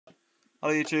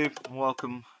Hello YouTube, and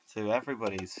welcome to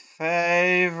everybody's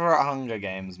favourite Hunger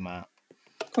Games map.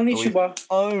 We've Konnichiwa.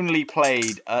 only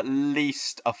played at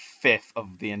least a fifth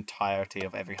of the entirety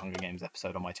of every Hunger Games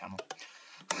episode on my channel.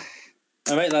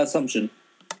 I make that assumption.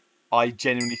 I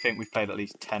genuinely think we've played at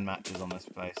least 10 matches on this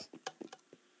place.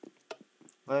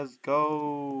 Let's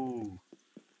go!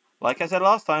 Like I said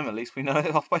last time, at least we know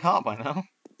it off by heart by now.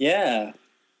 Yeah.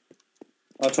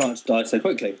 I'll try not to die so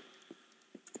quickly.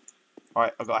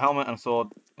 Alright, I've got a helmet and a sword.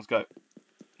 Let's go.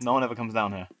 No one ever comes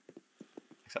down here.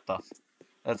 Except us.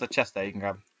 There's a chest there you can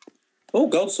grab. Oh,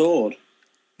 gold sword.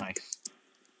 Nice.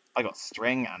 I got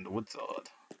string and wood sword.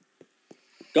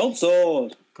 Gold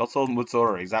sword. Gold sword and wood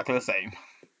sword are exactly the same.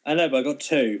 I know, but I got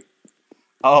two.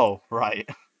 Oh, right.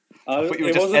 I thought you were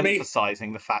it just wasn't me.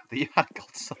 emphasising the fact that you had a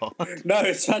gold sword. No,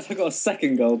 it's fact I got a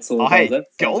second gold sword. Oh, hey,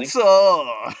 gold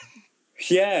sword!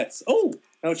 Yes. Oh,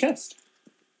 no chest.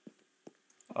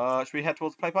 Should we head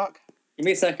towards the play park? Give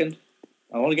me a second.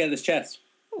 I want to get this chest.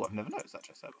 Oh, I've never noticed that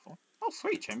chest there before. Oh,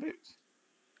 sweet, chain boots.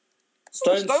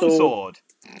 Stone sword.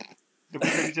 Did we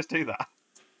really just do that?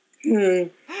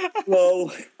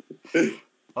 Lol.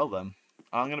 Well then,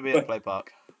 I'm going to be at the play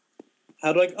park.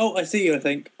 How do I... Oh, I see you, I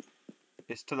think.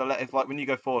 It's to the left. If, like, when you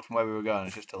go forward from where we were going,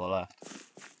 it's just to the left.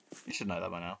 You should know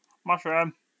that by now.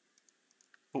 Mushroom!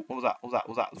 Oh, what was that? What was that?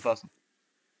 What was that? The person?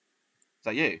 Is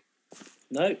that you?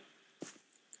 No.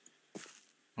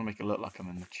 I'll make it look like I'm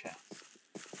in the chest.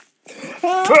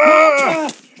 Ah!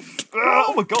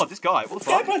 Oh my god, this guy! What the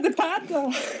fuck? Get by the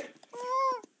panda!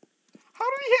 How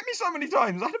did he hit me so many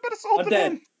times? I had a better sword I'm than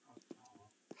dead.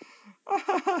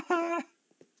 him.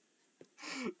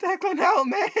 Declan, help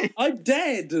me! I'm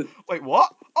dead! Wait,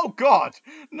 what? Oh god!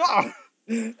 No! I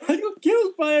got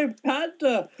killed by a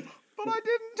panda! But I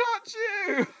didn't touch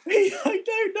you! I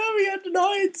don't know, he had an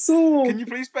iron sword! Can you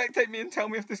please spectate me and tell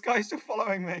me if this guy's still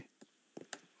following me?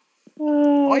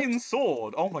 Iron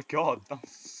sword! Oh my god, that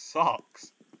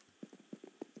sucks.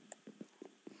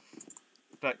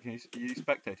 Can you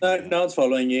spectating No, me? no one's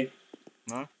following you.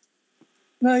 No?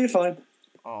 No, you're fine.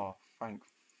 Oh, thank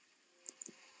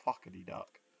fuckity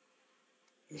duck.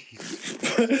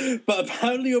 Jesus. But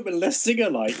apparently you're molesting a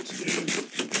light.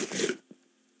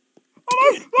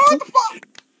 Oh no! What the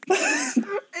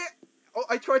fuck?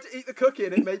 I tried to eat the cookie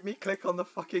and it made me click on the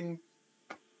fucking...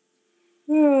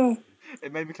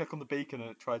 It made me click on the beacon and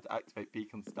it tried to activate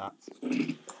beacon stats.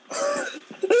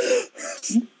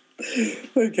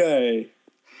 Okay.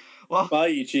 Well, bye,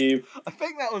 YouTube. I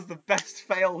think that was the best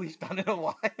fail we've done in a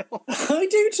while. I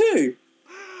do too.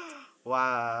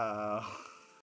 Wow.